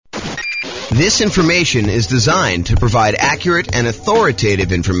This information is designed to provide accurate and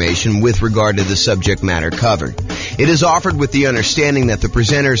authoritative information with regard to the subject matter covered. It is offered with the understanding that the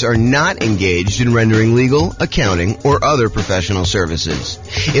presenters are not engaged in rendering legal, accounting, or other professional services.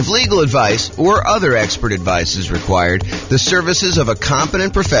 If legal advice or other expert advice is required, the services of a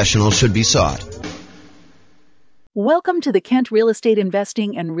competent professional should be sought. Welcome to the Kent Real Estate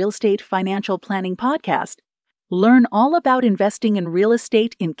Investing and Real Estate Financial Planning Podcast. Learn all about investing in real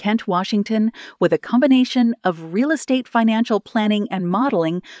estate in Kent, Washington, with a combination of real estate financial planning and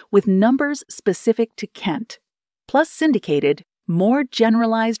modeling with numbers specific to Kent, plus syndicated, more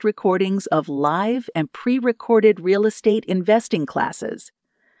generalized recordings of live and pre-recorded real estate investing classes.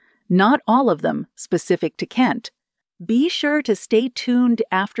 Not all of them specific to Kent. Be sure to stay tuned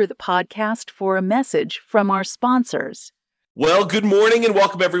after the podcast for a message from our sponsors. Well, good morning and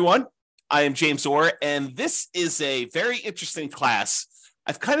welcome, everyone. I am James Orr, and this is a very interesting class.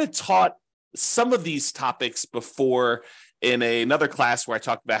 I've kind of taught some of these topics before in another class where I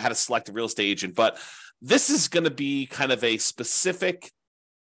talked about how to select a real estate agent, but this is going to be kind of a specific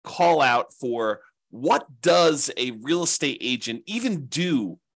call out for what does a real estate agent even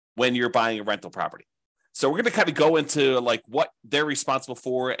do when you're buying a rental property. So we're going to kind of go into like what they're responsible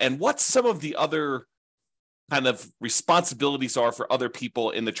for and what some of the other kind of responsibilities are for other people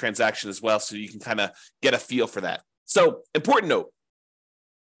in the transaction as well, so you can kind of get a feel for that. So, important note,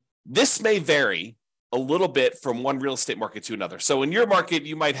 this may vary a little bit from one real estate market to another. So in your market,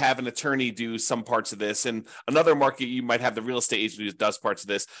 you might have an attorney do some parts of this. In another market, you might have the real estate agent who does parts of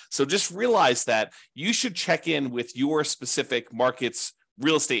this. So just realize that you should check in with your specific market's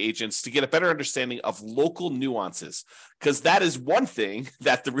real estate agents to get a better understanding of local nuances, because that is one thing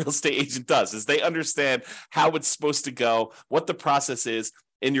that the real estate agent does, is they understand how it's supposed to go, what the process is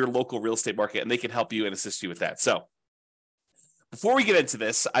in your local real estate market, and they can help you and assist you with that. So before we get into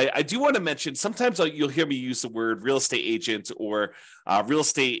this, I do want to mention, sometimes you'll hear me use the word real estate agent or real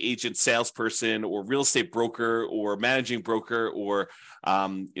estate agent salesperson or real estate broker or managing broker or,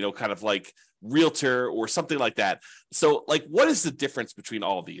 kind of like realtor or something like that. So like, what is the difference between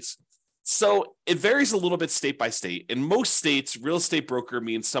all of these? So it varies a little bit state by state. In most states, real estate broker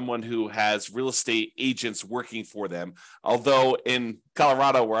means someone who has real estate agents working for them. Although in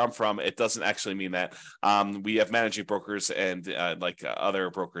Colorado, where I'm from, it doesn't actually mean that. We have managing brokers and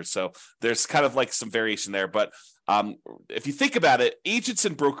other brokers. So there's kind of like some variation there. But if you think about it, agents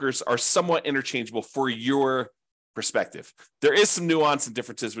and brokers are somewhat interchangeable for your perspective. There is some nuance and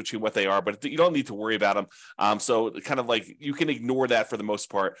differences between what they are, but you don't need to worry about them. So kind of like you can ignore that for the most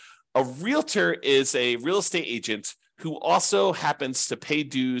part. A realtor is a real estate agent who also happens to pay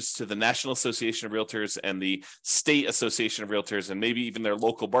dues to the National Association of Realtors and the State Association of Realtors, and maybe even their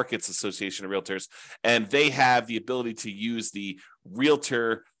local markets association of realtors. And they have the ability to use the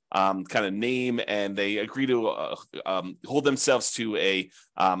realtor kind of name, and they agree to hold themselves to a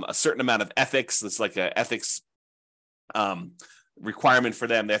certain amount of ethics. It's like an ethics requirement for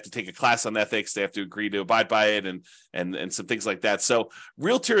them. They have to take a class on ethics. They have to agree to abide by it and some things like that. So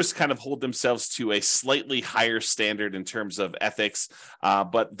realtors kind of hold themselves to a slightly higher standard in terms of ethics,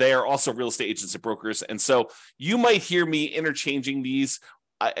 but they are also real estate agents and brokers. And so you might hear me interchanging these.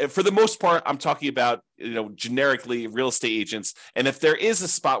 For the most part, I'm talking about, generically real estate agents. And if there is a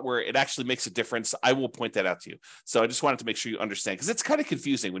spot where it actually makes a difference, I will point that out to you. So I just wanted to make sure you understand, because it's kind of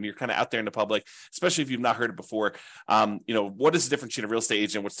confusing when you're kind of out there in the public, especially if you've not heard it before. What is the difference between a real estate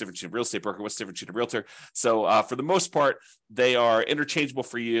agent? What's the difference between a real estate broker? What's the difference between a realtor? So for the most part, they are interchangeable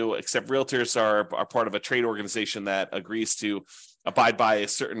for you, except realtors are part of a trade organization that agrees to abide by a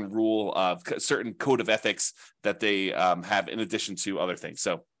certain rule, a certain code of ethics that they have in addition to other things.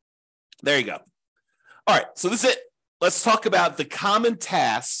 So there you go. All right, so this is it. Let's talk about the common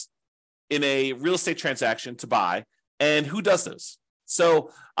tasks in a real estate transaction to buy and who does those.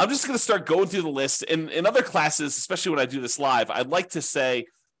 So I'm just going to start going through the list. In other classes, especially when I do this live, I'd like to say,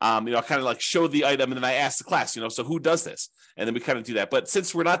 kind of like show the item, and then I ask the class, so who does this? And then we kind of do that. But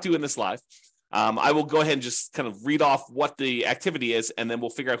since we're not doing this live, I will go ahead and just kind of read off what the activity is, and then we'll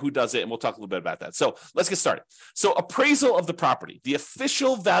figure out who does it, and we'll talk a little bit about that. So let's get started. So appraisal of the property, the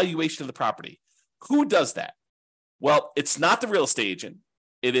official valuation of the property. Who does that? Well, it's not the real estate agent.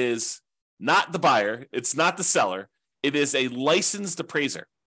 It is not the buyer. It's not the seller. It is a licensed appraiser.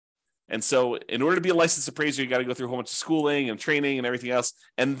 And so in order to be a licensed appraiser, you got to go through a whole bunch of schooling and training and everything else.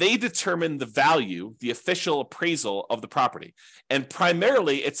 And they determine the value, the official appraisal of the property. And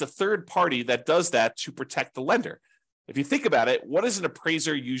primarily, it's a third party that does that to protect the lender. If you think about it, what is an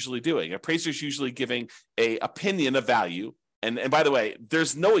appraiser usually doing? An appraiser is usually giving an opinion of value And by the way,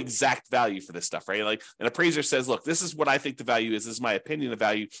 there's no exact value for this stuff, right? Like an appraiser says, look, this is what I think the value is. This is my opinion of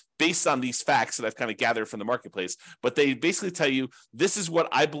value based on these facts that I've kind of gathered from the marketplace. But they basically tell you, this is what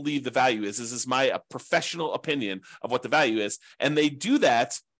I believe the value is. This is my professional opinion of what the value is. And they do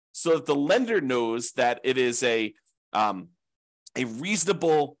that so that the lender knows that it is a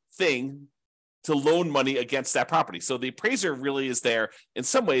reasonable thing to loan money against that property. So the appraiser really is there in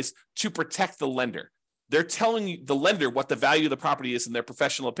some ways to protect the lender. They're telling the lender what the value of the property is in their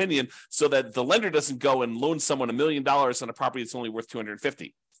professional opinion, so that the lender doesn't go and loan someone $1 million on a property that's only worth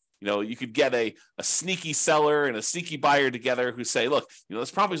 $250,000. You could get a sneaky seller and a sneaky buyer together who say, look,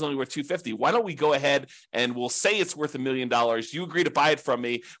 this property is only worth $250,000. Why don't we go ahead and we'll say it's worth $1 million. You agree to buy it from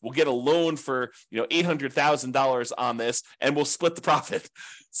me. We'll get a loan for $800,000 on this, and we'll split the profit.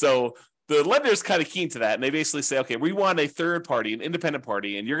 So the lender is kind of keen to that, and they basically say, okay, we want a third party, an independent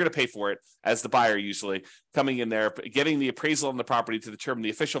party, and you're going to pay for it as the buyer, usually coming in there, getting the appraisal on the property to determine the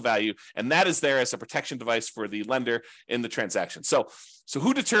official value, and that is there as a protection device for the lender in the transaction. So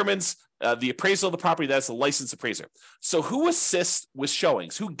who determines the appraisal of the property? That's a licensed appraiser. So who assists with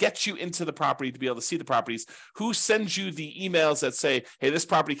showings? Who gets you into the property to be able to see the properties? Who sends you the emails that say, hey, this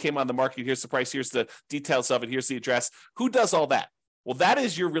property came on the market, here's the price, here's the details of it, here's the address? Who does all that? Well, that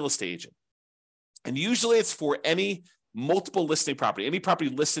is your real estate agent. And usually it's for any multiple listing property, any property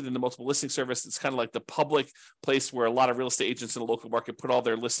listed in the multiple listing service. It's kind of like the public place where a lot of real estate agents in the local market put all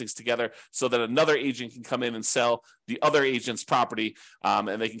their listings together so that another agent can come in and sell the other agent's property.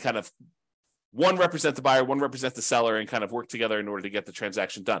 And they can kind of one represent the buyer, one represent the seller, and kind of work together in order to get the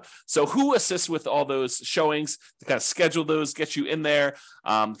transaction done. So who assists with all those showings to kind of schedule those, get you in there,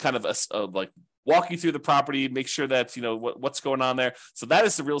 kind of like walk you through the property, make sure that what's going on there. So that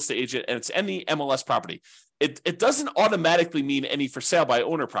is the real estate agent, and it's any MLS property. It doesn't automatically mean any for sale by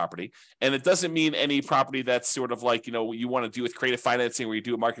owner property, and it doesn't mean any property that's sort of like what you want to do with creative financing, where you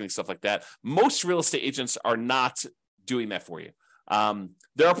do marketing, stuff like that. Most real estate agents are not doing that for you.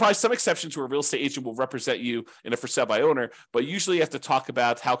 There are probably some exceptions where a real estate agent will represent you in a for sale by owner, but usually you have to talk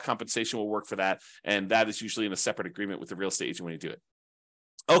about how compensation will work for that, and that is usually in a separate agreement with the real estate agent when you do it.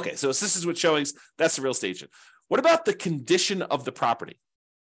 Okay, so assistance with showings, that's the real estate agent. What about the condition of the property?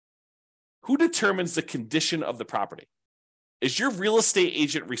 Who determines the condition of the property? Is your real estate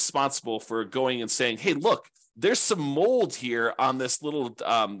agent responsible for going and saying, hey, look, there's some mold here on this little,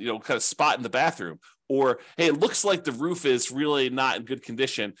 kind of spot in the bathroom? Or, hey, it looks like the roof is really not in good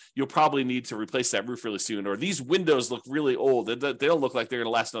condition. You'll probably need to replace that roof really soon. Or these windows look really old. They don't look like they're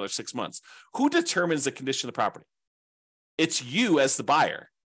going to last another 6 months. Who determines the condition of the property? It's you as the buyer.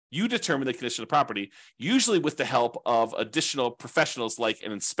 You determine the condition of the property, usually with the help of additional professionals like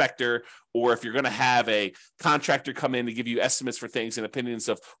an inspector, or if you're going to have a contractor come in to give you estimates for things and opinions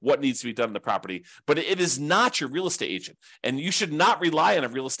of what needs to be done in the property. But it is not your real estate agent, and you should not rely on a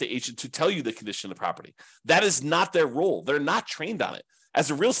real estate agent to tell you the condition of the property. That is not their role. They're not trained on it.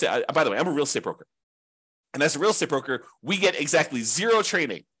 As a real estate, by the way, I'm a real estate broker. And as a real estate broker, we get exactly zero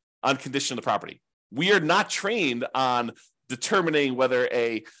training on condition of the property. We are not trained on determining whether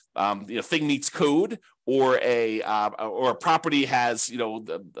a thing meets code or a property has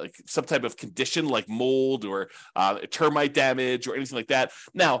like some type of condition like mold or termite damage or anything like that.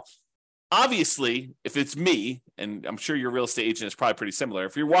 Now, obviously, if it's me, and I'm sure your real estate agent is probably pretty similar,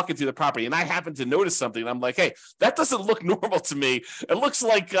 if you're walking through the property and I happen to notice something, and I'm like, hey, that doesn't look normal to me. It looks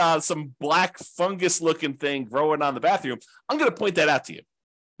like some black fungus looking thing growing on the bathroom. I'm going to point that out to you.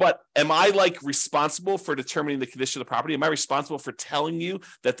 But am I responsible for determining the condition of the property? Am I responsible for telling you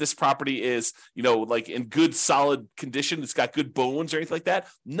that this property is, in good, solid condition? It's got good bones or anything like that?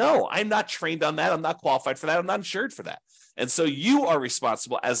 No, I'm not trained on that. I'm not qualified for that. I'm not insured for that. And so you are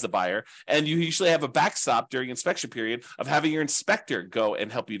responsible as the buyer, and you usually have a backstop during inspection period of having your inspector go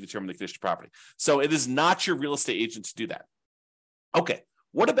and help you determine the condition of the property. So it is not your real estate agent to do that. Okay,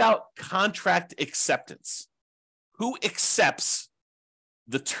 what about contract acceptance? Who accepts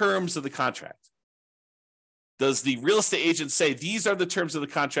the terms of the contract? Does the real estate agent say, these are the terms of the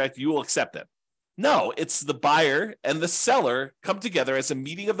contract, you will accept them? No, it's the buyer and the seller come together as a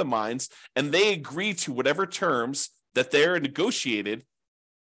meeting of the minds, and they agree to whatever terms that they're negotiated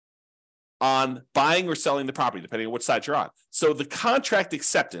on buying or selling the property, depending on which side you're on. So the contract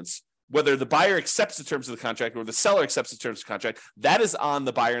acceptance, whether the buyer accepts the terms of the contract or the seller accepts the terms of the contract, that is on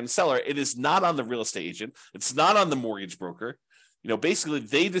the buyer and the seller. It is not on the real estate agent. It's not on the mortgage broker. Basically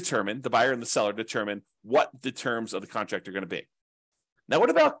they determine, the buyer and the seller determine what the terms of the contract are going to be. Now, what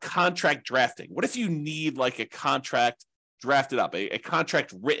about contract drafting? What if you need a contract drafted up, a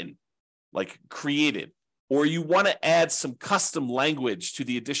contract written, created, or you want to add some custom language to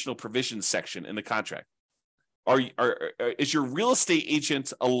the additional provisions section in the contract? Is your real estate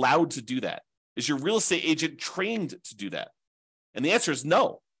agent allowed to do that? Is your real estate agent trained to do that? And the answer is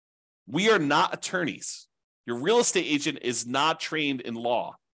no. We are not attorneys. Your real estate agent is not trained in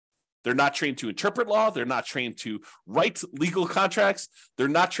law. They're not trained to interpret law. They're not trained to write legal contracts. They're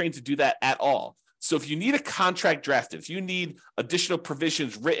not trained to do that at all. So if you need a contract drafted, if you need additional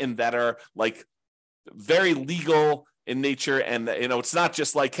provisions written that are like very legal in nature, and it's not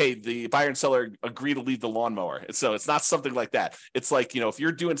just like, hey, the buyer and seller agree to leave the lawnmower. So it's not something like that. It's like, if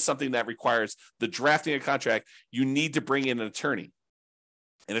you're doing something that requires the drafting of a contract, you need to bring in an attorney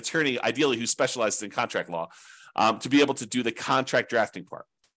ideally who specializes in contract law, to be able to do the contract drafting part.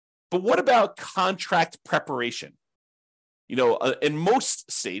 But what about contract preparation? In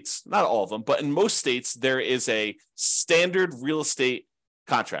most states, not all of them, but in most states, there is a standard real estate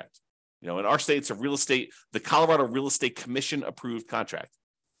contract. In our state, it's the Colorado Real Estate Commission approved contract.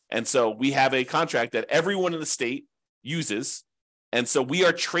 And so we have a contract that everyone in the state uses. And so we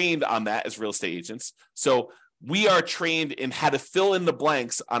are trained on that as real estate agents. So we are trained in how to fill in the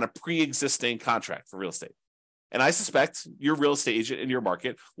blanks on a pre-existing contract for real estate. And I suspect your real estate agent in your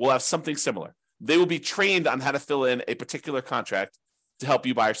market will have something similar. They will be trained on how to fill in a particular contract to help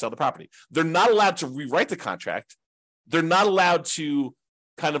you buy or sell the property. They're not allowed to rewrite the contract. They're not allowed to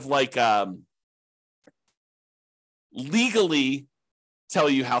kind of like legally tell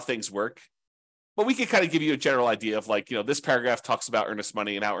you how things work. But we can kind of give you a general idea of like, this paragraph talks about earnest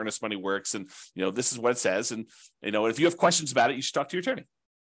money and how earnest money works. And, this is what it says. And, if you have questions about it, you should talk to your attorney.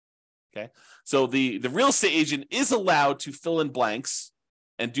 Okay. So the real estate agent is allowed to fill in blanks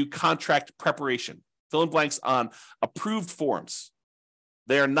and do contract preparation, fill in blanks on approved forms.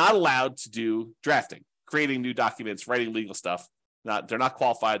 They are not allowed to do drafting, creating new documents, writing legal stuff. They're not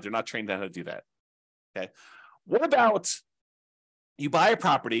qualified. They're not trained on how to do that. Okay. What about you buy a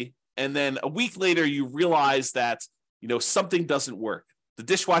property and then a week later you realize that, something doesn't work. The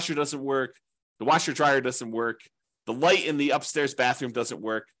dishwasher doesn't work. The washer dryer doesn't work. The light in the upstairs bathroom doesn't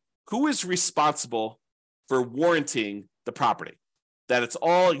work. Who is responsible for warranting the property? That it's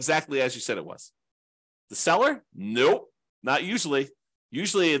all exactly as you said it was. The seller? Nope, not usually.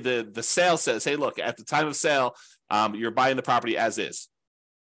 Usually the sale says, hey, look, at the time of sale, you're buying the property as is.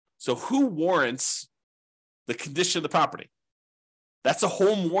 So who warrants the condition of the property? That's a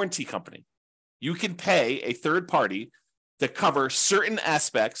home warranty company. You can pay a third party to cover certain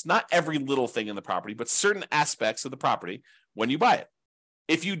aspects, not every little thing in the property, but certain aspects of the property when you buy it.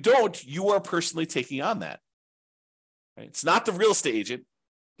 If you don't, you are personally taking on that. Right? It's not the real estate agent.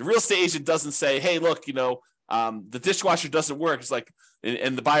 The real estate agent doesn't say, hey, look, the dishwasher doesn't work. It's like,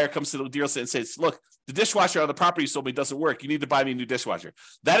 and the buyer comes to the dealer and says, look, the dishwasher on the property you sold me doesn't work. You need to buy me a new dishwasher.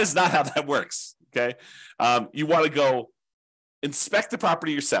 That is not how that works. Okay. You want to go inspect the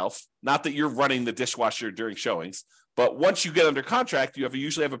property yourself. Not that you're running the dishwasher during showings, but once you get under contract, you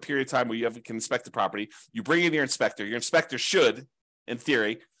usually have a period of time where can inspect the property. You bring in your inspector. Your inspector should, in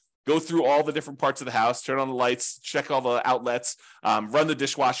theory, go through all the different parts of the house, turn on the lights, check all the outlets, run the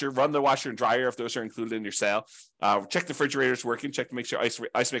dishwasher, run the washer and dryer if those are included in your sale, check the refrigerator's working, check to make sure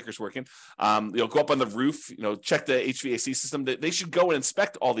ice maker's working, go up on the roof, check the HVAC system. They should go and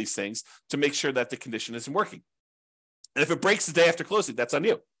inspect all these things to make sure that the condition isn't working. And if it breaks the day after closing, that's on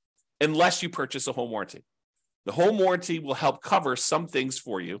you, unless you purchase a home warranty. The home warranty will help cover some things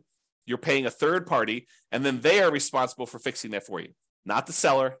for you. You're paying a third party, and then they are responsible for fixing that for you. Not the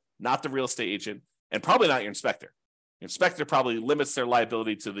seller, not the real estate agent, and probably not your inspector. Your inspector probably limits their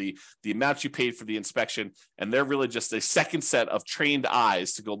liability to the amount you paid for the inspection, and they're really just a second set of trained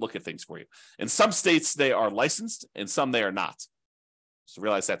eyes to go look at things for you. In some states, they are licensed, and some they are not. So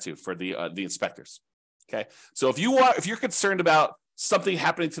realize that too for the inspectors. Okay, so if you're concerned about something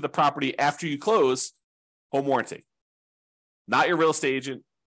happening to the property after you close, home warranty. Not your real estate agent,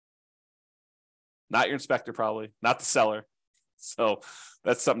 not your inspector, probably not the seller. So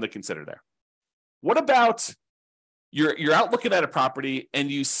that's something to consider there. What about you're out looking at a property and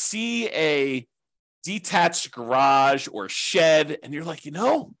you see a detached garage or shed, and you're like,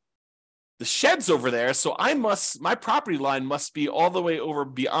 the shed's over there, so my property line must be all the way over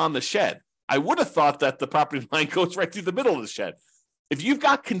beyond the shed. I would have thought that the property line goes right through the middle of the shed. If you've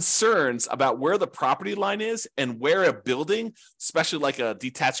got concerns about where the property line is and where a building, especially like a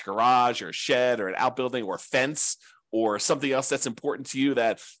detached garage or a shed or an outbuilding or a fence or something else that's important to you,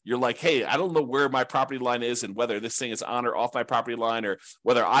 that you're like, hey, I don't know where my property line is and whether this thing is on or off my property line, or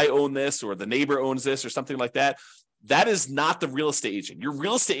whether I own this or the neighbor owns this or something like that. That is not the real estate agent. Your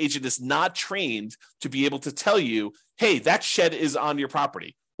real estate agent is not trained to be able to tell you, hey, that shed is on your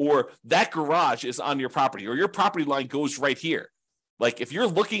property, or that garage is on your property, or your property line goes right here. Like if you're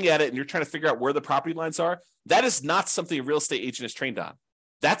looking at it and you're trying to figure out where the property lines are, that is not something a real estate agent is trained on.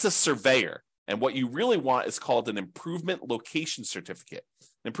 That's a surveyor. And what you really want is called an improvement location certificate.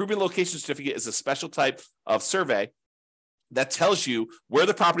 An improvement location certificate is a special type of survey that tells you where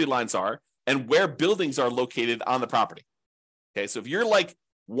the property lines are and where buildings are located on the property. Okay, so if you're like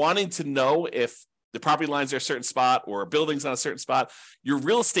wanting to know if the property lines are a certain spot or buildings on a certain spot, your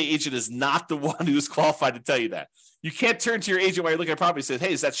real estate agent is not the one who's qualified to tell you that. You can't turn to your agent while you're looking at property and say,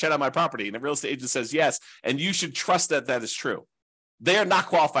 hey, is that shed on my property? And the real estate agent says yes, and you should trust that that is true. They are not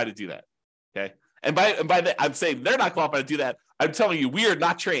qualified to do that. Okay. And by that, I'm saying they're not qualified to do that. I'm telling you, we are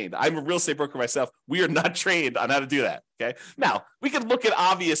not trained. I'm a real estate broker myself. We are not trained on how to do that. Okay. Now, we can look at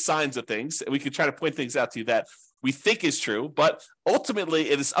obvious signs of things and we can try to point things out to you that we think is true, but ultimately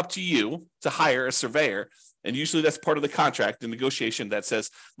it is up to you to hire a surveyor. And usually that's part of the contract, the negotiation that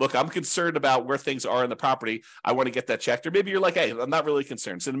says, look, I'm concerned about where things are in the property. I want to get that checked. Or maybe you're like, hey, I'm not really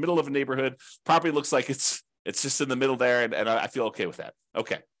concerned. It's in the middle of a neighborhood. Property looks like it's just in the middle there. And I feel okay with that.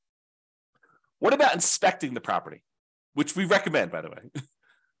 Okay. What about inspecting the property? Which we recommend, by the way.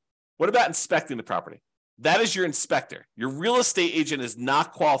 What about inspecting the property? That is your inspector. Your real estate agent is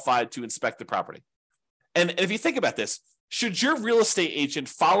not qualified to inspect the property. And if you think about this, should your real estate agent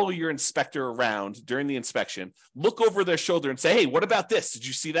follow your inspector around during the inspection, look over their shoulder and say, hey, what about this? Did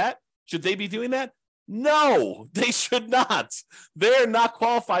you see that? Should they be doing that? No, they should not. They're not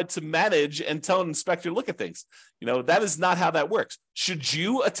qualified to manage and tell an inspector to look at things. That is not how that works. Should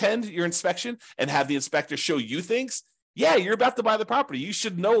you attend your inspection and have the inspector show you things? Yeah, you're about to buy the property. You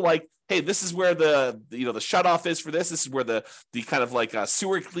should know, like, hey, this is where the shutoff is for this. This is where the kind of like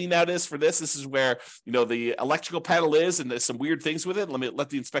sewer clean out is for this. This is where, the electrical panel is, and there's some weird things with it. Let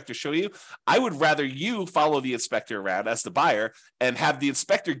the inspector show you. I would rather you follow the inspector around as the buyer and have the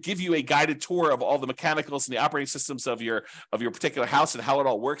inspector give you a guided tour of all the mechanicals and the operating systems of your particular house and how it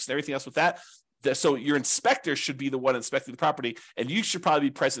all works and everything else with that. So your inspector should be the one inspecting the property, and you should probably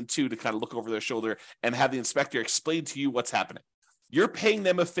be present too to kind of look over their shoulder and have the inspector explain to you what's happening. You're paying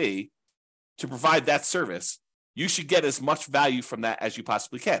them a fee to provide that service. You should get as much value from that as you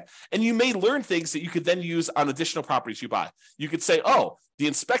possibly can. And you may learn things that you could then use on additional properties you buy. You could say, oh, the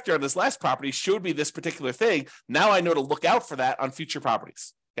inspector on this last property showed me this particular thing. Now I know to look out for that on future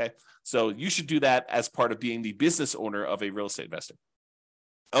properties. Okay. So you should do that as part of being the business owner of a real estate investor.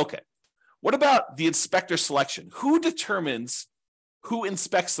 Okay. What about the inspector selection? Who determines who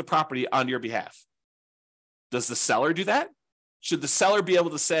inspects the property on your behalf? Does the seller do that? Should the seller be able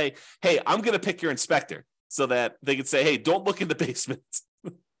to say, hey, I'm going to pick your inspector, so that they can say, hey, don't look in the basement?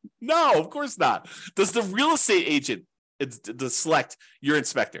 No, of course not. Does the real estate agent select your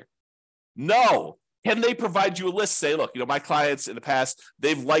inspector? No. Can they provide you a list? Say, look, my clients in the past,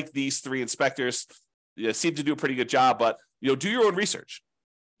 they've liked these 3 inspectors, seem to do a pretty good job, but do your own research.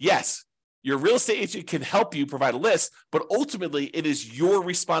 Yes. Your real estate agent can help you provide a list, but ultimately it is your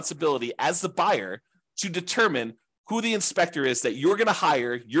responsibility as the buyer to determine who the inspector is that you're going to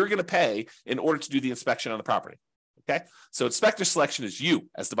hire, you're going to pay in order to do the inspection on the property. Okay. So inspector selection is you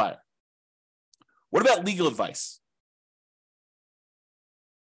as the buyer. What about legal advice?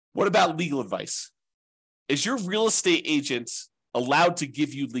 What about legal advice? Is your real estate agent allowed to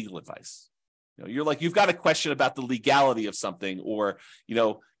give you legal advice? You're like, you've got a question about the legality of something, or,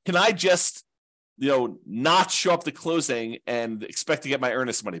 can I just, not show up to closing and expect to get my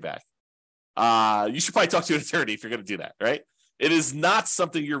earnest money back? You should probably talk to an attorney if you're going to do that, right? It is not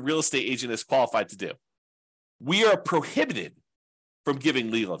something your real estate agent is qualified to do. We are prohibited from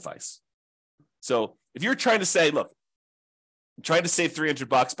giving legal advice. So if you're trying to say, look, I'm trying to save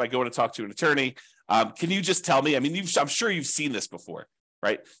 $300 by going to talk to an attorney, can you just tell me? I mean, I'm sure you've seen this before,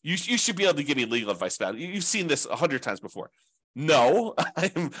 right? You should be able to give me legal advice about it. You've seen this 100 times before. No,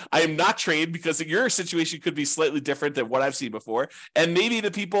 I am not trained, because your situation could be slightly different than what I've seen before. And maybe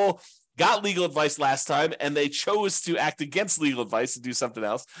the people got legal advice last time and they chose to act against legal advice and do something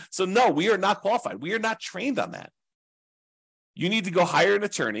else. So no, we are not qualified. We are not trained on that. You need to go hire an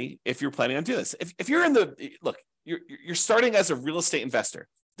attorney if you're planning on doing this. If you're you're starting as a real estate investor.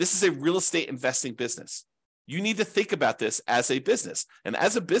 This is a real estate investing business. You need to think about this as a business. And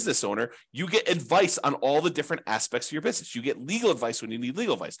as a business owner, you get advice on all the different aspects of your business. You get legal advice when you need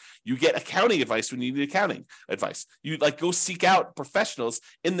legal advice. You get accounting advice when you need accounting advice. You go seek out professionals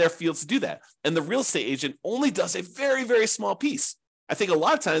in their fields to do that. And the real estate agent only does a very, very small piece. I think a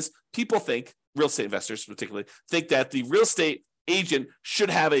lot of times people think, real estate investors particularly, think that the real estate agent should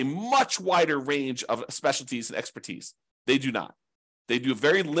have a much wider range of specialties and expertise. They do not. They do a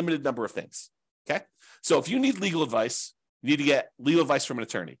very limited number of things. Okay. So if you need legal advice, you need to get legal advice from an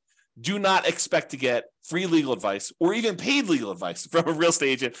attorney. do not expect to get free legal advice or even paid legal advice from a real estate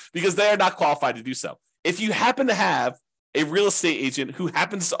agent because they are not qualified to do so. If you happen to have a real estate agent who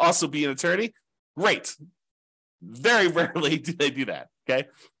happens to also be an attorney, great. Very rarely do they do that, okay?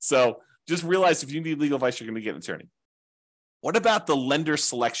 So just realize if you need legal advice, you're going to get an attorney. What about the lender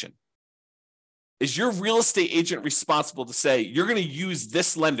selection? Is your real estate agent responsible to say, you're going to use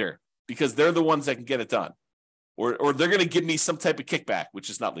this lender because they're the ones that can get it done? Or they're going to give me some type of kickback, which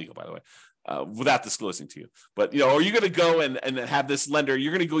is not legal, by the way, without disclosing to you. But, are you going to go and have this lender,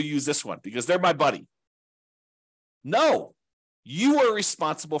 you're going to go use this one because they're my buddy? No, you are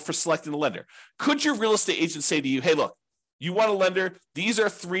responsible for selecting the lender. Could your real estate agent say to you, hey, look, you want a lender? These are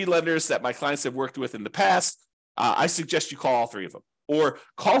 3 lenders that my clients have worked with in the past. I suggest you call all 3 of them. Or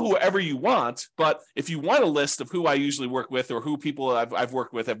call whoever you want, but if you want a list of who I usually work with or who people I've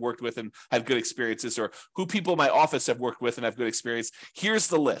worked with and had good experiences, or who people in my office have worked with and have good experience, here's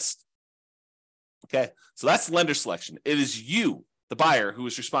the list. Okay, so that's lender selection. It is you, the buyer, who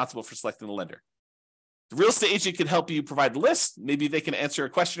is responsible for selecting the lender. The real estate agent can help you provide the list. Maybe they can answer a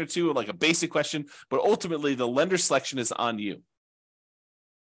question or two, like a basic question, but ultimately the lender selection is on you.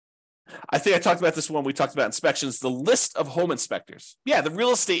 I think I talked about this when we talked about inspections, the list of home inspectors. Yeah, the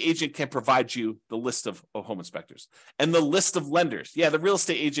real estate agent can provide you the list of home inspectors and the list of lenders. Yeah, the real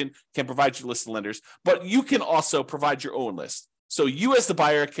estate agent can provide you a list of lenders, but you can also provide your own list. So you as the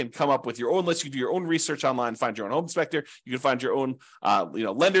buyer can come up with your own list. You do your own research online, find your own home inspector. You can find your own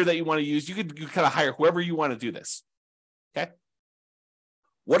lender that you want to use. You kind of hire whoever you want to do this. Okay.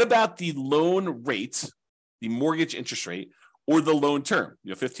 What about the loan rate, the mortgage interest rate, or the loan term,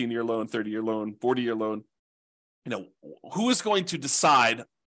 15-year loan, 30-year loan, 40-year loan? Who is going to decide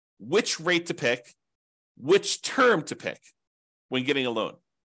which rate to pick, which term to pick when getting a loan?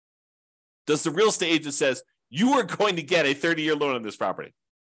 Does the real estate agent says, you are going to get a 30-year loan on this property?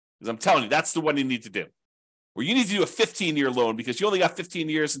 Because I'm telling you, that's the one you need to do. Or you need to do a 15-year loan because you only got 15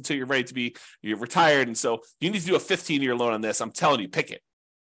 years until you're ready to be retired. And so you need to do a 15-year loan on this. I'm telling you, pick it.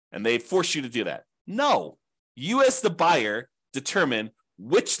 And they force you to do that. No, you as the buyer determine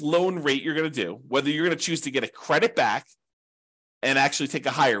which loan rate you're going to do, whether you're going to choose to get a credit back and actually take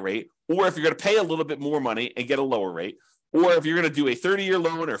a higher rate, or if you're going to pay a little bit more money and get a lower rate, or if you're going to do a 30-year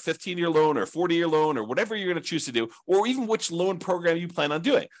loan or 15-year loan or 40-year loan or whatever you're going to choose to do, or even which loan program you plan on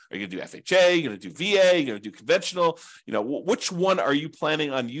doing. Are you going to do FHA? You're going to do VA? You're going to do conventional? Which one are you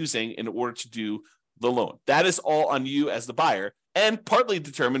planning on using in order to do the loan? That is all on you as the buyer, and partly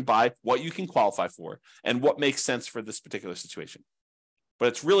determined by what you can qualify for and what makes sense for this particular situation. But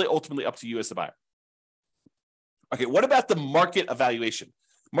it's really ultimately up to you as the buyer. Okay, what about the market evaluation?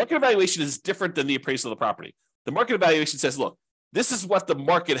 Market evaluation is different than the appraisal of the property. The market evaluation says, look, this is what the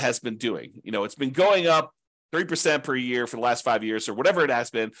market has been doing. It's been going up 3% per year for the last 5 years or whatever it has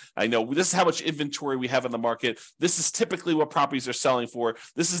been. I know this is how much inventory we have in the market. This is typically what properties are selling for.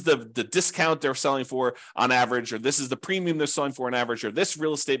 This is the discount they're selling for on average, or this is the premium they're selling for on average, or this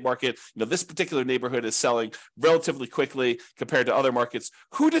real estate market, this particular neighborhood is selling relatively quickly compared to other markets.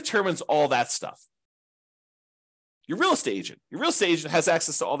 Who determines all that stuff? Your real estate agent. Your real estate agent has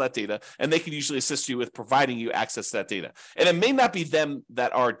access to all that data, and they can usually assist you with providing you access to that data. And it may not be them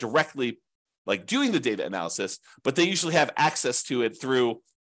that are directly doing the data analysis, but they usually have access to it through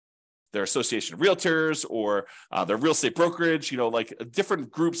their association of realtors or their real estate brokerage. Different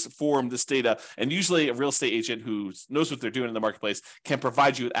groups form this data, and usually a real estate agent who knows what they're doing in the marketplace can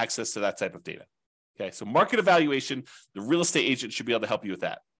provide you with access to that type of data. Okay, so market evaluation, the real estate agent should be able to help you with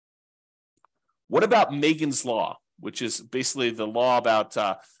that. What about Megan's Law, which is basically the law about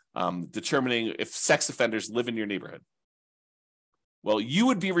determining if sex offenders live in your neighborhood? Well, you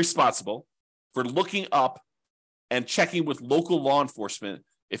would be responsible for looking up and checking with local law enforcement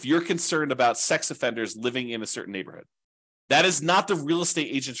if you're concerned about sex offenders living in a certain neighborhood. That is not the real estate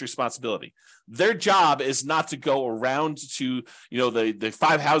agent's responsibility. Their job is not to go around to the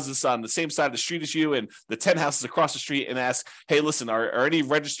 5 houses on the same side of the street as you and the 10 houses across the street and ask, hey, listen, are any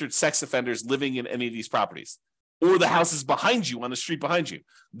registered sex offenders living in any of these properties? Or the houses behind you, on the street behind you.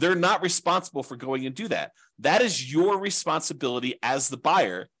 They're not responsible for going and do that. That is your responsibility as the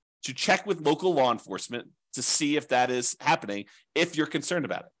buyer to check with local law enforcement to see if that is happening, if you're concerned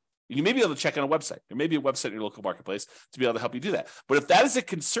about it. You may be able to check on a website. There may be a website in your local marketplace to be able to help you do that. But if that is a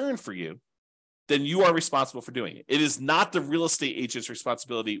concern for you, then you are responsible for doing it. It is not the real estate agent's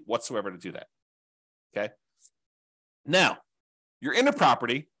responsibility whatsoever to do that. Okay? Now, you're in a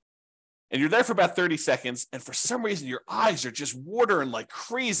property, and you're there for about 30 seconds, and for some reason, your eyes are just watering like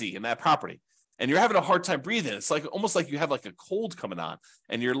crazy in that property. and you're having a hard time breathing. It's like almost like you have like a cold coming on,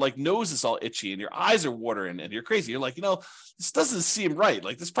 and your like nose is all itchy and your eyes are watering and you're crazy. You're like, this doesn't seem right.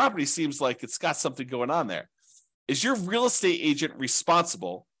 Like this property seems like it's got something going on there. Is your real estate agent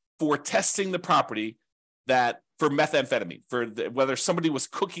responsible for testing the property for methamphetamine, whether somebody was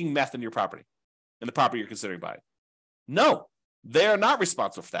cooking meth in your property, in the property you're considering buying? No, they are not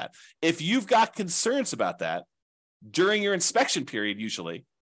responsible for that. If you've got concerns about that during your inspection period, usually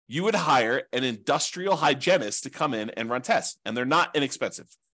you would hire an industrial hygienist to come in and run tests, and they're not inexpensive.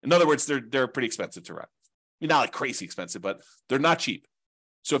 In other words, they're pretty expensive to run. I mean, not like crazy expensive, but they're not cheap.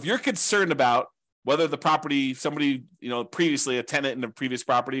 So if you're concerned about whether the property, somebody, previously a tenant in the previous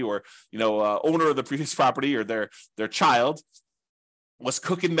property, or, owner of the previous property, or their child was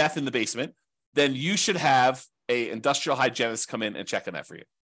cooking meth in the basement, then you should have a industrial hygienist come in and check on that for you.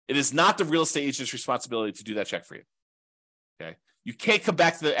 It is not the real estate agent's responsibility to do that check for you. Okay. You can't come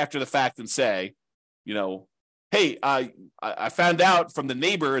back after the fact and say, hey, I found out from the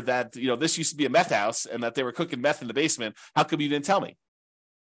neighbor that, this used to be a meth house and that they were cooking meth in the basement. How come you didn't tell me?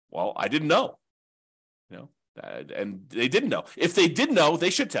 Well, I didn't know. And they didn't know. If they did know, they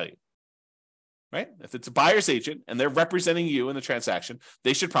should tell you, right? If it's a buyer's agent and they're representing you in the transaction,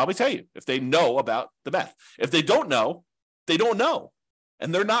 they should probably tell you if they know about the meth. If they don't know, they don't know.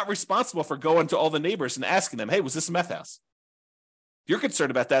 And they're not responsible for going to all the neighbors and asking them, hey, was this a meth house? If you're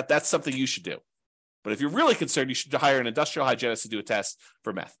concerned about that, that's something you should do. But if you're really concerned, you should hire an industrial hygienist to do a test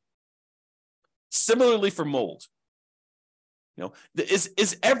for meth. Similarly for mold.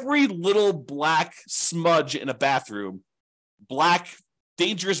 Is every little black smudge in a bathroom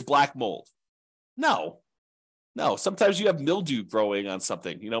dangerous black mold? No. Sometimes you have mildew growing on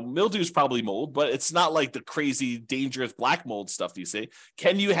something. Mildew is probably mold, but it's not like the crazy dangerous black mold stuff you see.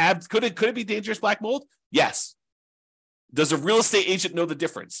 Could it be dangerous black mold? Yes. Does a real estate agent know the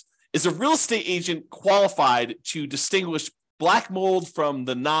difference? Is a real estate agent qualified to distinguish black mold from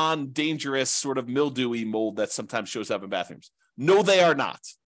the non-dangerous sort of mildewy mold that sometimes shows up in bathrooms? No, they are not.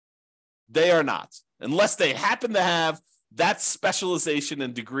 They are not. Unless they happen to have that specialization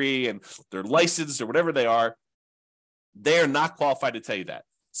and degree and they're licensed or whatever they are not qualified to tell you that.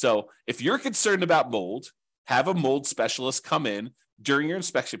 So if you're concerned about mold, have a mold specialist come in during your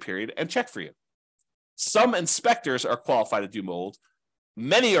inspection period and check for you. Some inspectors are qualified to do mold.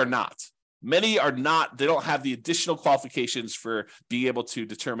 Many are not. They don't have the additional qualifications for being able to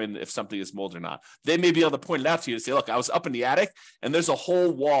determine if something is mold or not. They may be able to point it out to you and say, look, I was up in the attic and there's a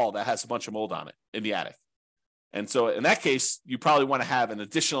whole wall that has a bunch of mold on it in the attic. And so in that case, you probably want to have an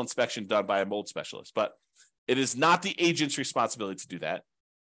additional inspection done by a mold specialist, but it is not the agent's responsibility to do that.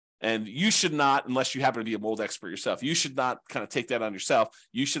 And you should not, unless you happen to be a mold expert yourself, you should not kind of take that on yourself.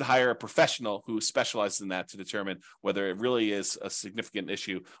 You should hire a professional who specializes in that to determine whether it really is a significant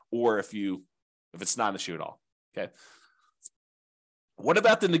issue or if it's not an issue at all. Okay. What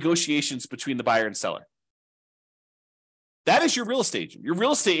about the negotiations between the buyer and seller? That is your real estate agent. Your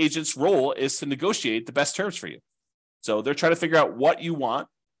real estate agent's role is to negotiate the best terms for you. So they're trying to figure out what you want,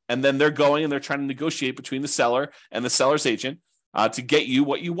 and then they're going and they're trying to negotiate between the seller and the seller's agent to get you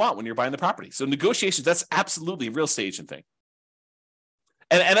what you want when you're buying the property. So negotiations, that's absolutely a real estate agent thing.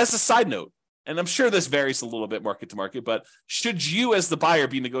 And as a side note, and I'm sure this varies a little bit market to market, but should you as the buyer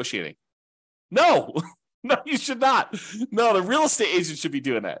be negotiating? No, no, you should not. No, the real estate agent should be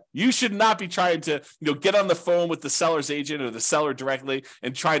doing that. You should not be trying to get on the phone with the seller's agent or the seller directly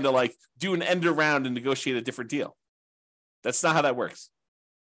and trying to do an end around and negotiate a different deal. That's not how that works.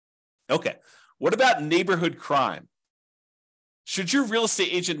 Okay, what about neighborhood crime? Should your real estate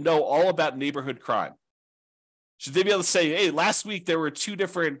agent know all about neighborhood crime? Should they be able to say, hey, last week there were 2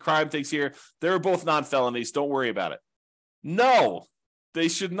 different crime things here. They were both non-felonies. Don't worry about it. No, they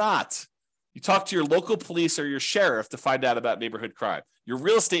should not. You talk to your local police or your sheriff to find out about neighborhood crime. Your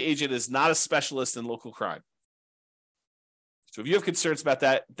real estate agent is not a specialist in local crime. So if you have concerns about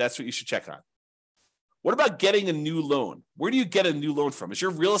that, that's what you should check on. What about getting a new loan? Where do you get a new loan from? Is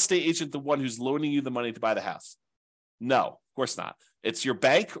your real estate agent the one who's loaning you the money to buy the house? No, of course not. It's your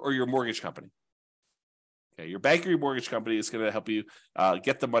bank or your mortgage company. Okay, your bank or your mortgage company is going to help you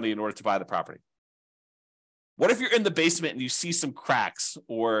get the money in order to buy the property. What if you're in the basement and you see some cracks,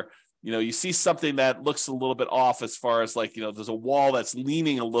 or you see something that looks a little bit off as far as there's a wall that's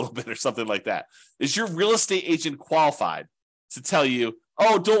leaning a little bit or something like that? Is your real estate agent qualified to tell you,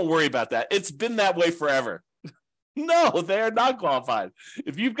 oh, don't worry about that, it's been that way forever? No, they are not qualified.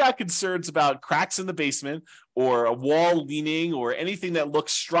 If you've got concerns about cracks in the basement or a wall leaning or anything that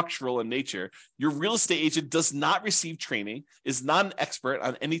looks structural in nature, your real estate agent does not receive training, is not an expert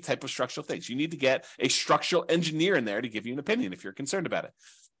on any type of structural things. You need to get a structural engineer in there to give you an opinion if you're concerned about it.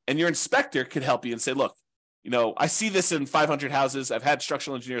 And your inspector could help you and say, look, I see this in 500 houses. I've had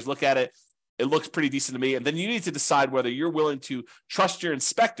structural engineers look at it. It looks pretty decent to me. And then you need to decide whether you're willing to trust your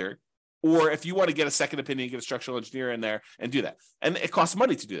inspector, or if you want to get a second opinion, get a structural engineer in there and do that. And it costs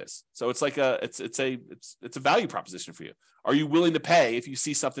money to do this. So it's like it's a value proposition for you. Are you willing to pay if you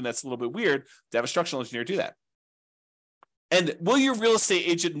see something that's a little bit weird to have a structural engineer do that? And will your real estate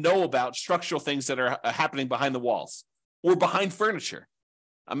agent know about structural things that are happening behind the walls or behind furniture?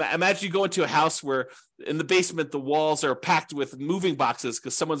 Imagine you go into a house where in the basement, the walls are packed with moving boxes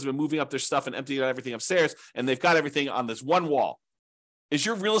because someone's been moving up their stuff and emptying out everything upstairs, and they've got everything on this one wall. Is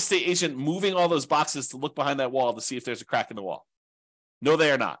your real estate agent moving all those boxes to look behind that wall to see if there's a crack in the wall? No,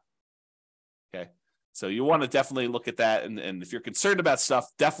 they are not. Okay. So you want to definitely look at that. And if you're concerned about stuff,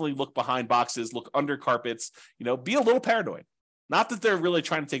 definitely look behind boxes, look under carpets, be a little paranoid. Not that they're really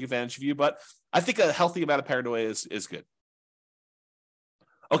trying to take advantage of you, but I think a healthy amount of paranoia is good.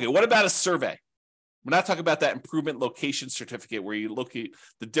 Okay, what about a survey? We're not talking about that improvement location certificate where you look at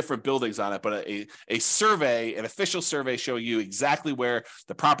the different buildings on it, but a survey, an official survey showing you exactly where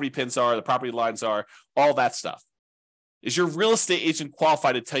the property pins are, the property lines are, all that stuff. Is your real estate agent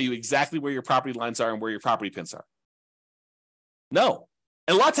qualified to tell you exactly where your property lines are and where your property pins are? No.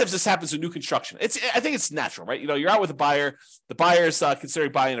 And a lot of times this happens with new construction. I think it's natural, right? You're out with a buyer. The buyer's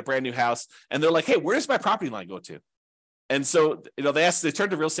considering buying a brand new house, and they're like, hey, where does my property line go to? And so, they turn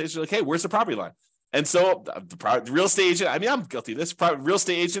to real estate agent, like, hey, where's the property line? And so the real estate agent, I'm guilty of this, real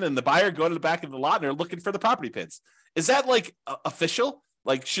estate agent and the buyer go to the back of the lot and they're looking for the property pins. Is that like official?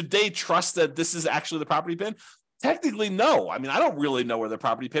 Like, should they trust that this is actually the property pin? Technically, no. I don't really know where the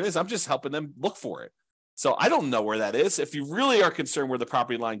property pin is. I'm just helping them look for it. So I don't know where that is. If you really are concerned where the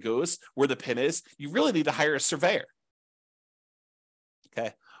property line goes, where the pin is, you really need to hire a surveyor.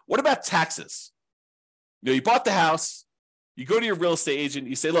 Okay. What about taxes? You bought the house. You go to your real estate agent,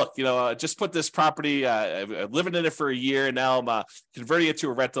 you say, look, just put this property, I'm living in it for a year, and now I'm converting it to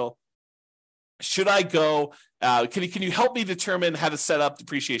a rental. Should I go? Can you help me determine how to set up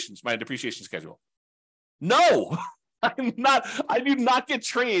my depreciation schedule? No, I do not get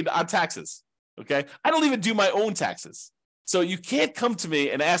trained on taxes. Okay. I don't even do my own taxes. So you can't come to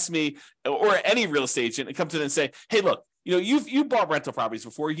me and ask me, or any real estate agent, and come to them and say, hey, look, you've bought rental properties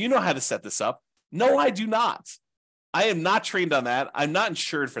before. You know how to set this up. No, I do not. I am not trained on that. I'm not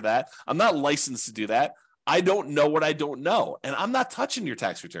insured for that. I'm not licensed to do that. I don't know what I don't know. And I'm not touching your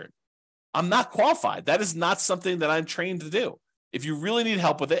tax return. I'm not qualified. That is not something that I'm trained to do. If you really need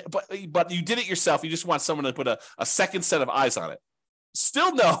help with it, but you did it yourself, you just want someone to put a second set of eyes on it.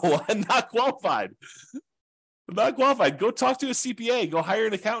 Still no, I'm not qualified. I'm not qualified. Go talk to a CPA. Go hire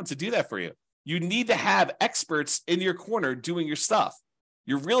an accountant to do that for you. You need to have experts in your corner doing your stuff.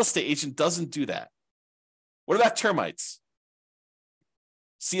 Your real estate agent doesn't do that. What about termites?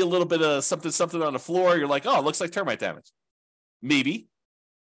 See a little bit of something on the floor. You're like, oh, it looks like termite damage. Maybe.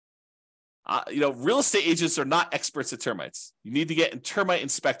 Real estate agents are not experts at termites. You need to get a termite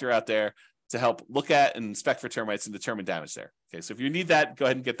inspector out there to help look at and inspect for termites and determine damage there. Okay, so if you need that, go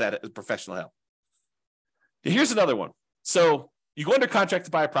ahead and get that as professional help. Now, here's another one. So you go under contract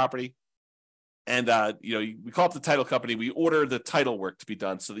to buy a property. And, we call up the title company. We order the title work to be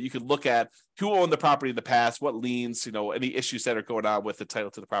done so that you can look at who owned the property in the past, what liens, any issues that are going on with the title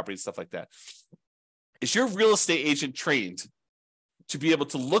to the property and stuff like that. Is your real estate agent trained to be able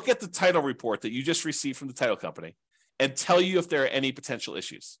to look at the title report that you just received from the title company and tell you if there are any potential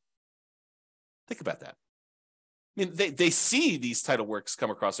issues? Think about that. They see these title works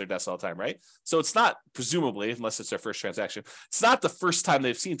come across their desk all the time, right? So it's not, presumably, unless it's their first transaction, it's not the first time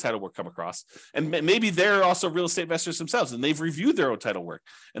they've seen title work come across. And maybe they're also real estate investors themselves, and they've reviewed their own title work,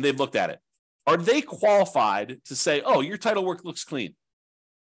 and they've looked at it. Are they qualified to say, oh, your title work looks clean?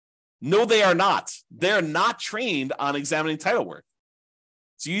 No, they are not. They're not trained on examining title work.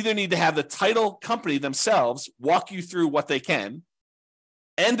 So you either need to have the title company themselves walk you through what they can,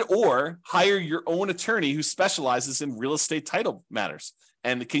 and or hire your own attorney who specializes in real estate title matters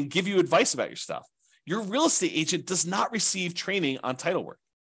and can give you advice about your stuff. Your real estate agent does not receive training on title work.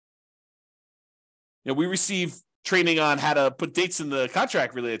 We receive training on how to put dates in the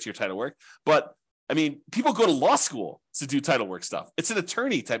contract related to your title work, but people go to law school to do title work stuff. It's an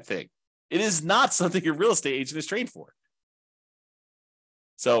attorney type thing. It is not something your real estate agent is trained for.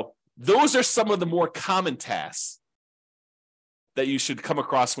 So those are some of the more common tasks that you should come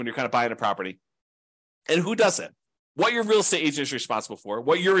across when you're kind of buying a property. And who doesn't? What your real estate agent is responsible for,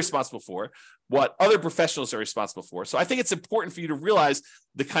 what you're responsible for, what other professionals are responsible for. So I think it's important for you to realize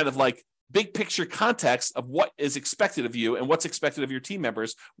the kind of like big picture context of what is expected of you and what's expected of your team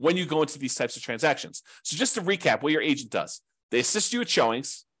members when you go into these types of transactions. So just to recap what your agent does. They assist you with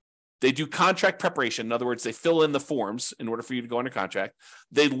showings. They do contract preparation. In other words, they fill in the forms in order for you to go under contract.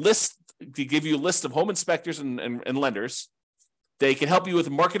 They give you a list of home inspectors and lenders. They can help you with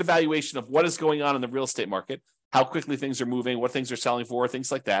market evaluation of what is going on in the real estate market, how quickly things are moving, what things are selling for,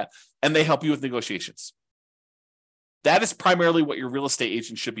 things like that. And they help you with negotiations. That is primarily what your real estate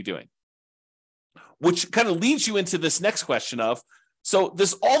agent should be doing, which kind of leads you into this next question of, so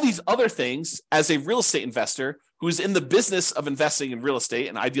there's all these other things as a real estate investor who's in the business of investing in real estate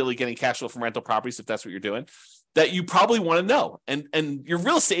and ideally getting cash flow from rental properties, if that's what you're doing, that you probably want to know. And your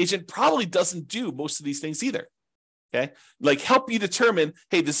real estate agent probably doesn't do most of these things either. Okay. Like help you determine,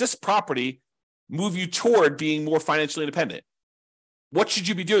 hey, does this property move you toward being more financially independent? What should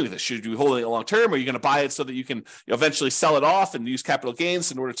you be doing with this? Should you be holding it long term? Are you going to buy it so that you can eventually sell it off and use capital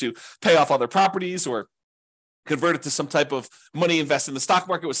gains in order to pay off other properties, or convert it to some type of money invest in the stock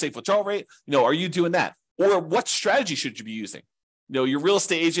market with safe withdrawal rate? Are you doing that? Or what strategy should you be using? Your real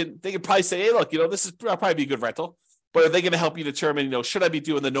estate agent, they could probably say, hey, look, this is probably be a good rental. But are they going to help you determine, should I be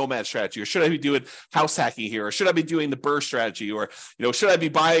doing the nomad strategy, or should I be doing house hacking here, or should I be doing the BRRRR strategy, or should I be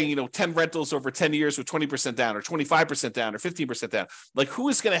buying 10 rentals over 10 years with 20% down, or 25% down, or 15% down? Like, who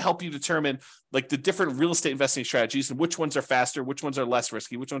is going to help you determine like the different real estate investing strategies and which ones are faster, which ones are less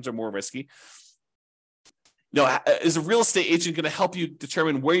risky, which ones are more risky? Is a real estate agent going to help you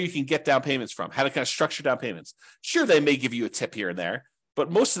determine where you can get down payments from, how to kind of structure down payments? Sure, they may give you a tip here and there, but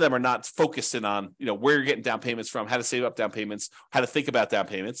most of them are not focused in on, where you're getting down payments from, how to save up down payments, how to think about down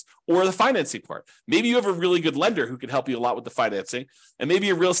payments, or the financing part. Maybe you have a really good lender who can help you a lot with the financing, and maybe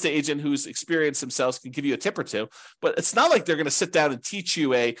a real estate agent who's experienced themselves can give you a tip or two, but it's not like they're going to sit down and teach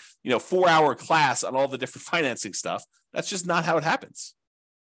you a, 4-hour class on all the different financing stuff. That's just not how it happens.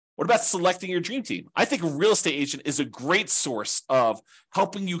 What about selecting your dream team? I think a real estate agent is a great source of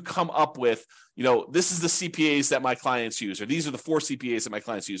helping you come up with, this is the CPAs that my clients use, or these are the 4 CPAs that my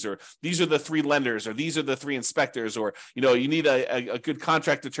clients use, or these are the 3 lenders, or these are the 3 inspectors, or, you need a good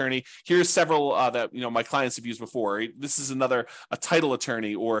contract attorney. Here's several that, my clients have used before. This is a title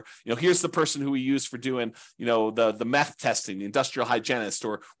attorney, or, here's the person who we use for doing, the meth testing, the industrial hygienist,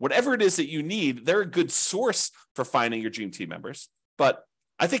 or whatever it is that you need. They're a good source for finding your dream team members. But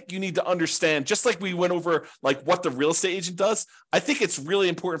I think you need to understand, just like we went over like what the real estate agent does, I think it's really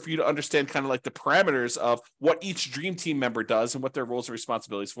important for you to understand kind of like the parameters of what each dream team member does and what their roles and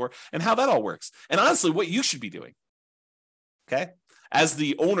responsibilities for and how that all works. And honestly, what you should be doing, okay, as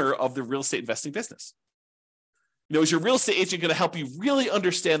the owner of the real estate investing business. Is your real estate agent going to help you really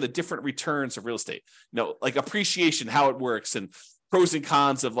understand the different returns of real estate? Like appreciation, how it works, and pros and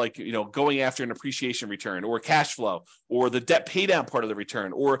cons of like, going after an appreciation return, or cash flow, or the debt pay down part of the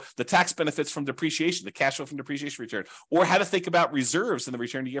return, or the tax benefits from depreciation, the cash flow from depreciation return, or how to think about reserves and the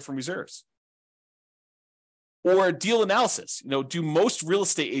return you get from reserves. Or deal analysis. Do most real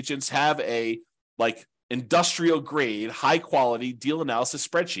estate agents have a like industrial grade, high quality deal analysis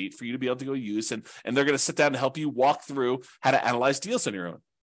spreadsheet for you to be able to go use, and they're going to sit down and help you walk through how to analyze deals on your own?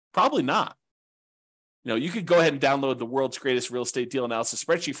 Probably not. You could go ahead and download the world's greatest real estate deal analysis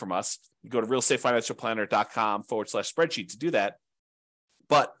spreadsheet from us. You go to realestatefinancialplanner.com/spreadsheet to do that.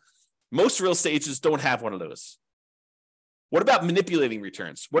 But most real estate agents don't have one of those. What about manipulating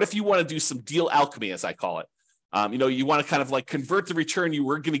returns? What if you want to do some deal alchemy, as I call it? You want to kind of like convert the return you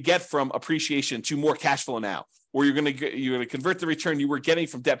were going to get from appreciation to more cash flow now, or you're going to convert the return you were getting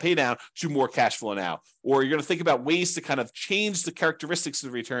from debt pay down to more cash flow now, or you're going to think about ways to kind of change the characteristics of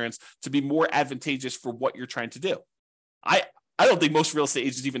the returns to be more advantageous for what you're trying to do. I don't think most real estate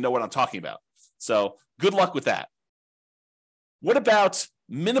agents even know what I'm talking about. So good luck with that. What about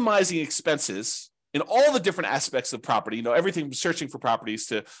minimizing expenses in all the different aspects of property? Everything from searching for properties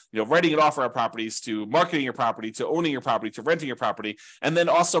to, writing an offer on properties, to marketing your property, to owning your property, to renting your property, and then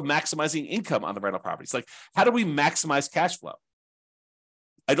also maximizing income on the rental properties. Like, how do we maximize cash flow?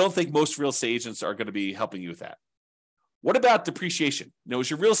 I don't think most real estate agents are going to be helping you with that. What about depreciation? Is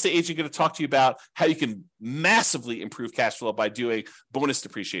your real estate agent going to talk to you about how you can massively improve cash flow by doing bonus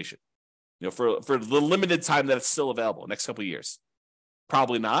depreciation? For the limited time that it's still available, next couple of years?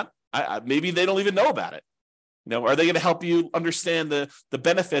 Probably not. Maybe they don't even know about it. Are they going to help you understand the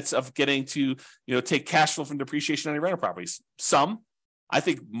benefits of getting to, take cash flow from depreciation on your rental properties? Some. I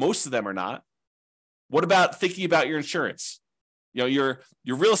think most of them are not. What about thinking about your insurance? Your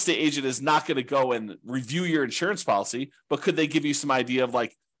real estate agent is not going to go and review your insurance policy, but could they give you some idea of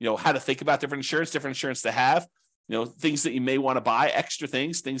like, how to think about different insurance to have, things that you may want to buy, extra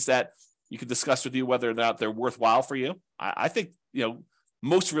things that you could discuss with you whether or not they're worthwhile for you. I think,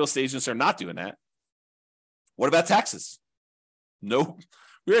 most real estate agents are not doing that. What about taxes? No,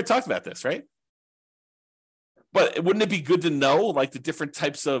 we already talked about this, right? But wouldn't it be good to know like the different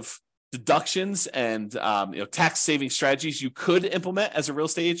types of deductions and tax saving strategies you could implement as a real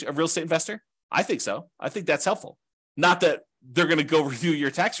estate investor? I think so. I think that's helpful. Not that they're going to go review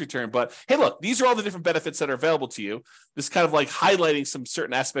your tax return, but hey, look, these are all the different benefits that are available to you. This kind of like highlighting some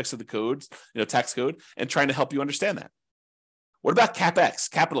certain aspects of the code, tax code, and trying to help you understand that. What about CapEx,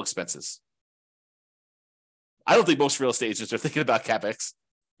 capital expenses? I don't think most real estate agents are thinking about CapEx,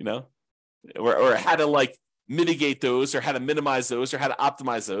 or how to like mitigate those, or how to minimize those, or how to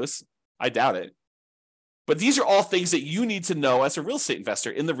optimize those. I doubt it. But these are all things that you need to know as a real estate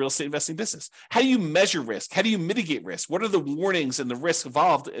investor in the real estate investing business. How do you measure risk? How do you mitigate risk? What are the warnings and the risks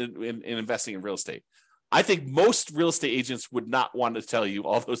involved in investing in real estate? I think most real estate agents would not want to tell you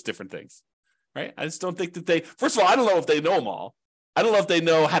all those different things, right? I just don't think that first of all, I don't know if they know them all. I don't know if they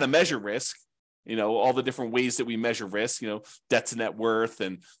know how to measure risk. All the different ways that we measure risk, debt to net worth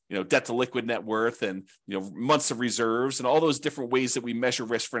and, debt to liquid net worth and, months of reserves and all those different ways that we measure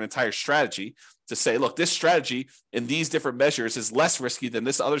risk for an entire strategy to say, look, this strategy in these different measures is less risky than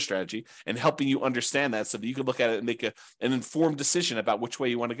this other strategy, and helping you understand that so that you can look at it and make an informed decision about which way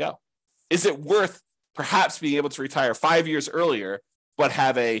you want to go. Is it worth perhaps being able to retire 5 years earlier, but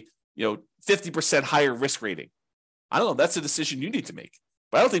have a, 50% higher risk rating? I don't know. That's a decision you need to make.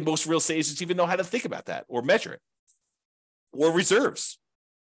 But I don't think most real estate agents even know how to think about that or measure it. Or reserves.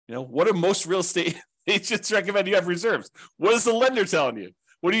 What do most real estate agents recommend you have reserves? What is the lender telling you?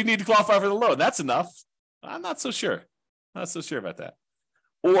 What do you need to qualify for the loan? That's enough. I'm not so sure. Not so sure about that.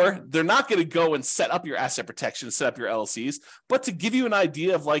 Or they're not going to go and set up your asset protection, set up your LLCs, but to give you an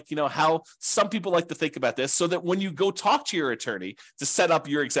idea of how some people like to think about this, so that when you go talk to your attorney to set up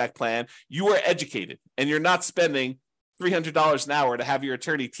your exact plan, you are educated and you're not spending $300 an hour to have your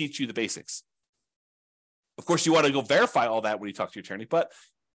attorney teach you the basics. Of course, you want to go verify all that when you talk to your attorney, but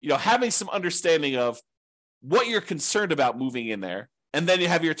having some understanding of what you're concerned about moving in there, and then you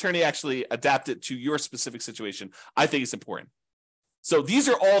have your attorney actually adapt it to your specific situation, I think is important. So these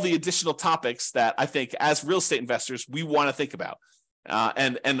are all the additional topics that I think as real estate investors, we want to think about.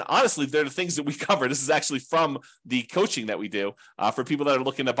 And honestly, they're the things that we cover. This is actually from the coaching that we do for people that are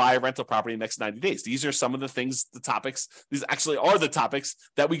looking to buy a rental property in the next 90 days. These are some of the things, the topics. These actually are the topics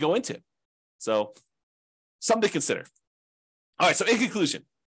that we go into. So something to consider. All right. So in conclusion,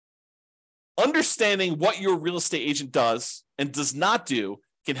 understanding what your real estate agent does and does not do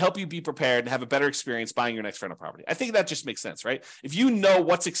can help you be prepared and have a better experience buying your next rental property. I think that just makes sense, right? If you know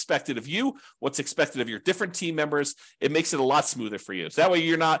what's expected of you, what's expected of your different team members, it makes it a lot smoother for you. So that way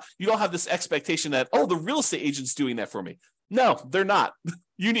you don't have this expectation that, the real estate agent's doing that for me. No, they're not.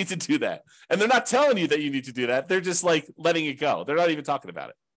 You need to do that. And they're not telling you that you need to do that. They're just like letting it go. They're not even talking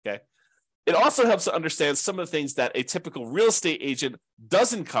about it, okay? It also helps to understand some of the things that a typical real estate agent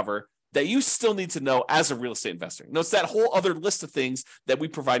doesn't cover that you still need to know as a real estate investor. It's that whole other list of things that we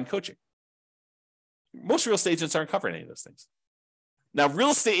provide in coaching. Most real estate agents aren't covering any of those things. Now, real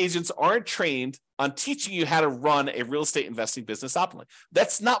estate agents aren't trained on teaching you how to run a real estate investing business optimally.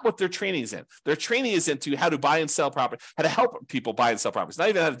 That's not what their training is in. Their training is into how to buy and sell property, how to help people buy and sell properties, not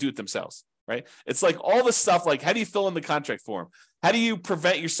even how to do it themselves, right? It's like all the stuff like, how do you fill in the contract form? How do you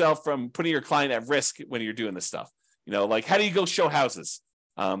prevent yourself from putting your client at risk when you're doing this stuff? Like how do you go show houses?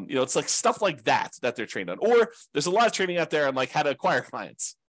 It's like stuff like that they're trained on. Or there's a lot of training out there on like how to acquire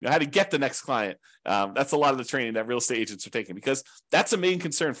clients, how to get the next client. That's a lot of the training that real estate agents are taking because that's a main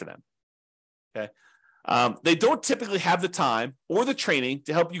concern for them. Okay. They don't typically have the time or the training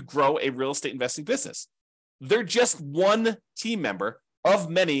to help you grow a real estate investing business. They're just one team member of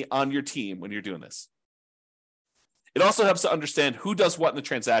many on your team when you're doing this. It also helps to understand who does what in the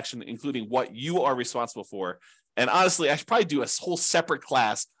transaction, including what you are responsible for. And honestly, I should probably do a whole separate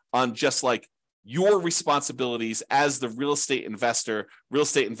class on just like your responsibilities as the real estate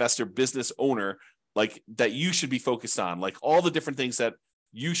investor business owner, like that you should be focused on, like all the different things that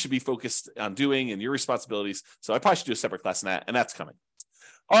you should be focused on doing and your responsibilities. So I probably should do a separate class on that, and that's coming.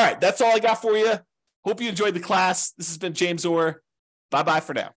 All right, that's all I got for you. Hope you enjoyed the class. This has been James Orr. Bye-bye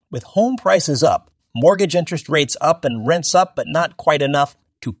for now. With home prices up, mortgage interest rates up, and rents up, but not quite enough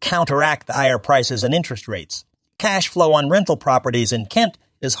to counteract the higher prices and interest rates, cash flow on rental properties in Kent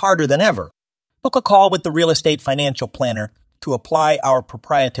is harder than ever. Book a call with the Real Estate Financial Planner to apply our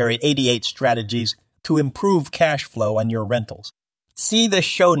proprietary 88 strategies to improve cash flow on your rentals. See the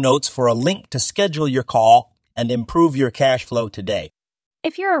show notes for a link to schedule your call and improve your cash flow today.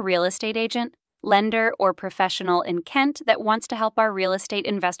 If you're a real estate agent, lender, or professional in Kent that wants to help our real estate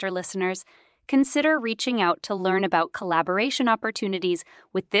investor listeners, consider reaching out to learn about collaboration opportunities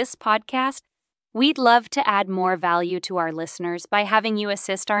with this podcast. We'd love to add more value to our listeners by having you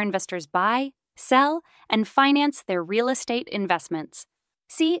assist our investors buy, sell, and finance their real estate investments.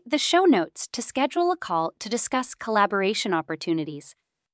 See the show notes to schedule a call to discuss collaboration opportunities.